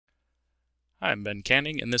Hi, I'm Ben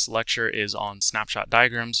Canning, and this lecture is on snapshot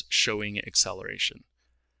diagrams showing acceleration.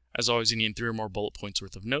 As always, you need 3 or more bullet points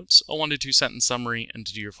worth of notes, a 1 to 2 sentence summary, and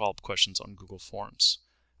to do your follow-up questions on Google Forms.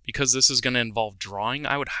 Because this is going to involve drawing,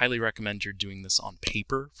 I would highly recommend you're doing this on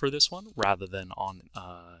paper for this one rather than on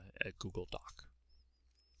a Google Doc.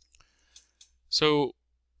 So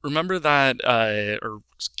remember that, or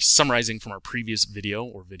summarizing from our previous video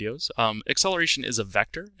or videos, acceleration is a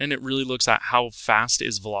vector, and it really looks at how fast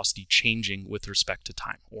is velocity changing with respect to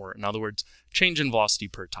time, or in other words, change in velocity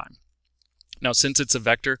per time. Now, since it's a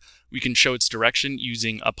vector, we can show its direction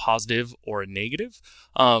using a positive or a negative,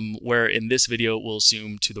 where in this video, we'll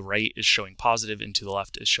assume to the right is showing positive and to the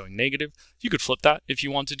left is showing negative. You could flip that if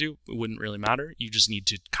you want to do. It wouldn't really matter. You just need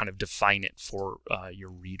to kind of define it for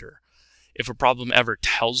your reader. If a problem ever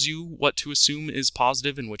tells you what to assume is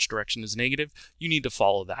positive and which direction is negative, you need to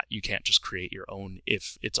follow that. You can't just create your own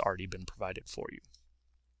if it's already been provided for you.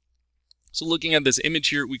 So looking at this image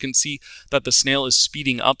here, we can see that the snail is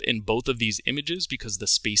speeding up in both of these images because the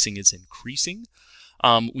spacing is increasing.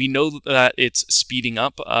 We know that it's speeding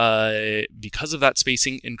up because of that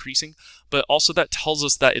spacing increasing, but also that tells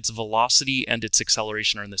us that its velocity and its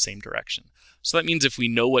acceleration are in the same direction. So that means if we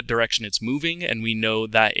know what direction it's moving and we know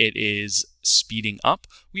that it is speeding up,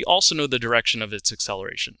 we also know the direction of its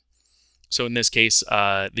acceleration. So in this case,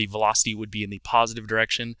 the velocity would be in the positive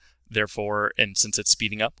direction. Therefore, and since it's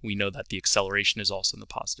speeding up, we know that the acceleration is also in the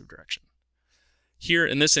positive direction. Here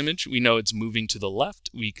in this image, we know it's moving to the left.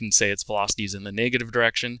 We can say its velocity is in the negative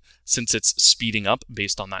direction. Since it's speeding up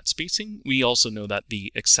based on that spacing, we also know that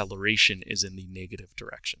the acceleration is in the negative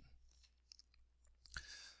direction.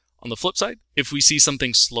 On the flip side, if we see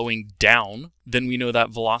something slowing down, then we know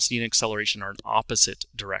that velocity and acceleration are in opposite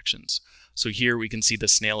directions. So here we can see the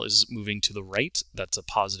snail is moving to the right. That's a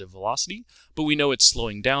positive velocity, but we know it's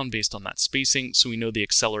slowing down based on that spacing, so we know the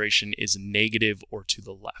acceleration is negative or to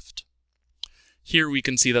the left. Here we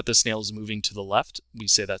can see that the snail is moving to the left. We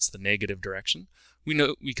say that's the negative direction.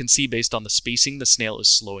 We can see based on the spacing the snail is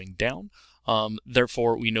slowing down.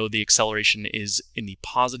 Therefore, we know the acceleration is in the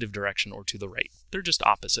positive direction or to the right. They're just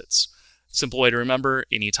opposites. Simple way to remember,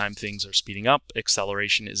 anytime things are speeding up,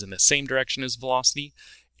 acceleration is in the same direction as velocity.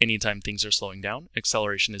 Anytime things are slowing down,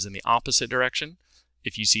 acceleration is in the opposite direction.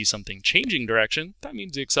 If you see something changing direction, that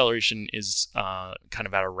means the acceleration is kind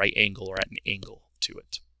of at a right angle or at an angle to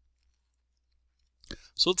it.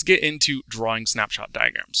 So let's get into drawing snapshot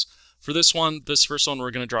diagrams. For this first one,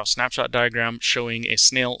 we're going to draw a snapshot diagram showing a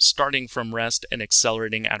snail starting from rest and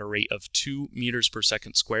accelerating at a rate of 2 meters per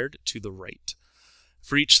second squared to the right.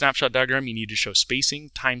 For each snapshot diagram, you need to show spacing,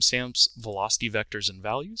 timestamps, velocity vectors and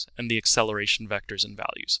values, and the acceleration vectors and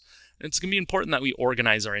values. And it's going to be important that we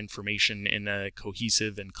organize our information in a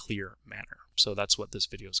cohesive and clear manner. So that's what this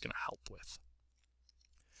video is going to help with.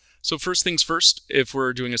 So first things first, if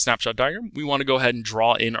we're doing a snapshot diagram, we want to go ahead and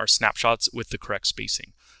draw in our snapshots with the correct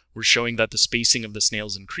spacing. We're showing that the spacing of the snail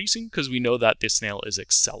is increasing because we know that this snail is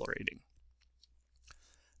accelerating.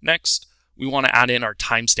 Next, we want to add in our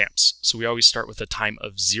timestamps. So we always start with a time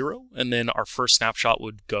of 0, and then our first snapshot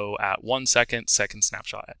would go at 1 second, second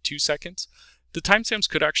snapshot at 2 seconds. The timestamps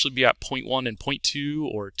could actually be at 0.1 and 0.2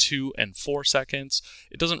 or 2 and 4 seconds.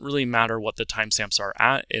 It doesn't really matter what the timestamps are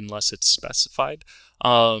at unless it's specified.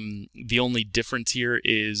 The only difference here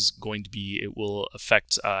is going to be it will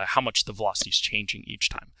affect how much the velocity is changing each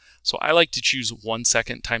time. So I like to choose 1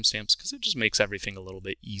 second timestamps because it just makes everything a little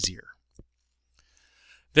bit easier.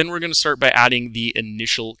 Then we're going to start by adding the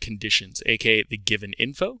initial conditions, aka the given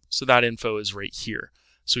info. So that info is right here.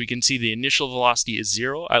 So we can see the initial velocity is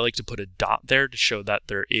 0. I like to put a dot there to show that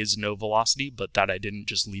there is no velocity, but that I didn't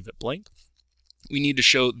just leave it blank. We need to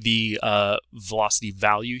show the velocity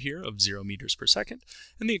value here of 0 meters per second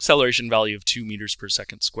and the acceleration value of 2 meters per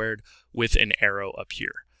second squared with an arrow up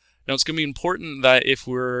here. Now it's going to be important that if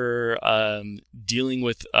we're dealing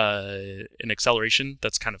with an acceleration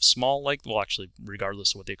that's kind of small, actually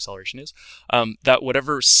regardless of what the acceleration is, that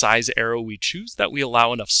whatever size arrow we choose, that we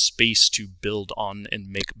allow enough space to build on and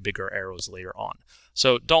make bigger arrows later on.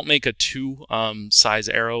 So don't make a 2 size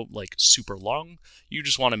arrow like super long. You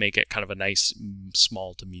just want to make it kind of a nice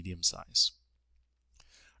small to medium size.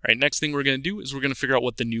 All right, next thing we're going to do is we're going to figure out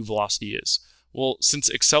what the new velocity is. Well, since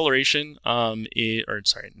acceleration,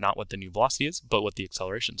 not what the new velocity is, but what the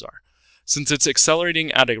accelerations are. Since it's accelerating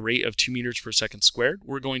at a rate of 2 meters per second squared,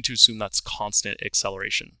 we're going to assume that's constant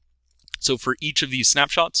acceleration. So for each of these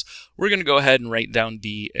snapshots, we're going to go ahead and write down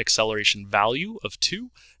the acceleration value of 2,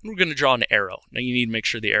 and we're going to draw an arrow. Now you need to make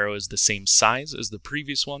sure the arrow is the same size as the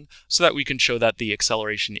previous one so that we can show that the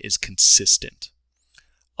acceleration is consistent.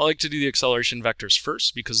 I like to do the acceleration vectors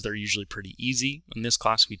first because they're usually pretty easy. In this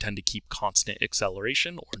class, we tend to keep constant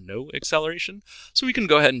acceleration or no acceleration. So we can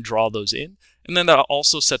go ahead and draw those in. And then that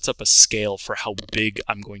also sets up a scale for how big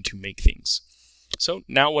I'm going to make things. So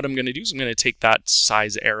now what I'm going to do is I'm going to take that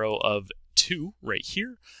size arrow of 2 right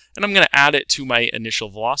here, and I'm going to add it to my initial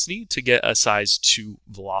velocity to get a size 2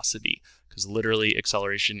 velocity, because literally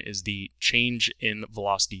acceleration is the change in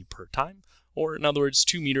velocity per time, or in other words,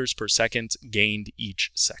 2 meters per second gained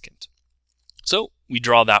each second. So we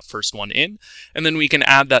draw that first one in, and then we can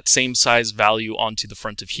add that same size value onto the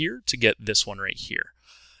front of here to get this one right here.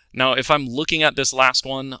 Now, if I'm looking at this last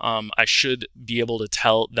one, I should be able to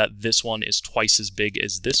tell that this one is twice as big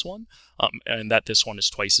as this one, and that this one is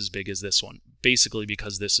twice as big as this one, basically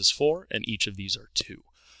because this is 4 and each of these are 2.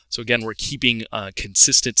 So again, we're keeping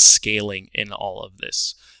consistent scaling in all of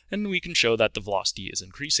this, and we can show that the velocity is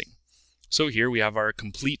increasing. So here we have our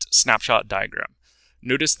complete snapshot diagram.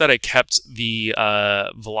 Notice that I kept the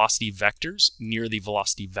velocity vectors near the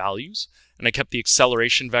velocity values, and I kept the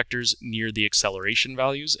acceleration vectors near the acceleration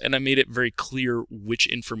values, and I made it very clear which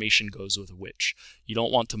information goes with which. You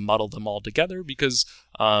don't want to muddle them all together because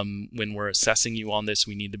when we're assessing you on this,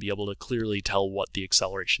 we need to be able to clearly tell what the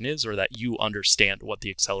acceleration is, or that you understand what the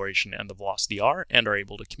acceleration and the velocity are and are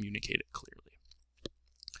able to communicate it clearly.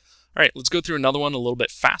 All right, let's go through another one a little bit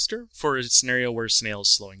faster for a scenario where a snail is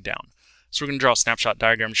slowing down. So we're going to draw a snapshot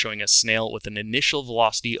diagram showing a snail with an initial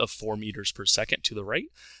velocity of 4 meters per second to the right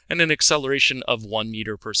and an acceleration of 1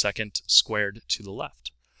 meter per second squared to the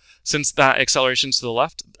left. Since that acceleration is to the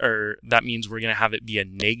left, that means we're going to have it be a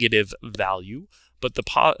negative value, but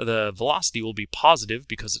the velocity will be positive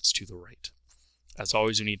because it's to the right. As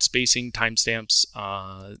always, we need spacing, timestamps,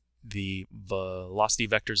 the velocity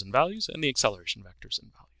vectors and values, and the acceleration vectors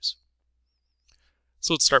and values.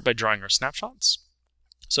 So let's start by drawing our snapshots.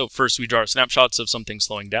 So first we draw snapshots of something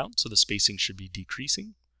slowing down, so the spacing should be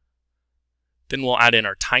decreasing. Then we'll add in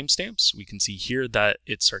our timestamps. We can see here that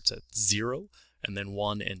it starts at 0, and then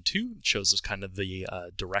 1 and 2. It shows us kind of the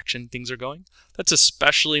direction things are going. That's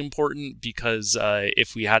especially important because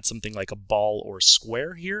if we had something like a ball or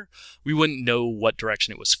square here, we wouldn't know what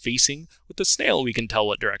direction it was facing. With the snail, we can tell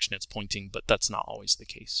what direction it's pointing, but that's not always the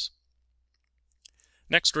case.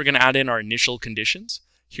 Next, we're going to add in our initial conditions.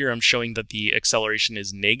 Here I'm showing that the acceleration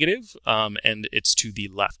is negative and it's to the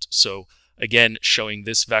left. So again, showing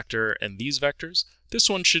this vector and these vectors, this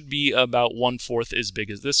one should be about 1/4 as big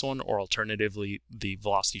as this one, or alternatively, the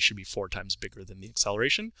velocity should be 4 times bigger than the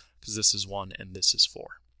acceleration because this is 1 and this is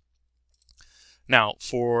 4. Now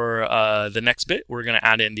for the next bit, we're going to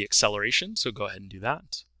add in the acceleration. So go ahead and do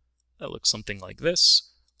that. That looks something like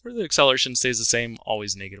this, where the acceleration stays the same,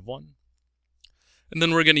 always -1. And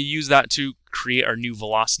then we're going to use that to create our new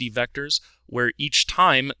velocity vectors, where each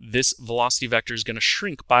time this velocity vector is going to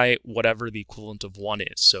shrink by whatever the equivalent of 1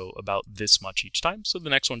 is. So about this much each time. So the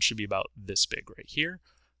next one should be about this big right here.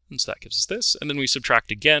 And so that gives us this. And then we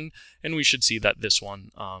subtract again, and we should see that this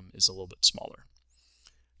one is a little bit smaller.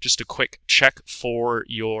 Just a quick check for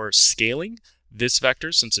your scaling. This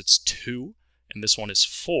vector, since it's 2, and this one is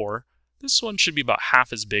 4, this one should be about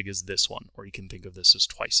half as big as this one, or you can think of this as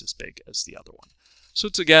twice as big as the other one. So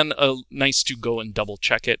it's again nice to go and double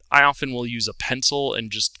check it. I often will use a pencil and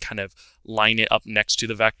just kind of line it up next to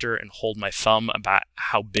the vector and hold my thumb about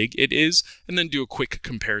how big it is, and then do a quick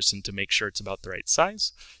comparison to make sure it's about the right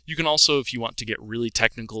size. You can also, if you want to get really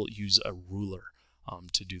technical, use a ruler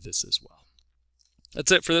to do this as well.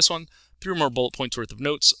 That's it for this one. 3 more bullet points worth of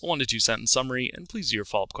notes, a 1 to 2 sentence summary, and please do your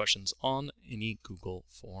follow-up questions on any Google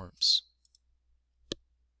Forms.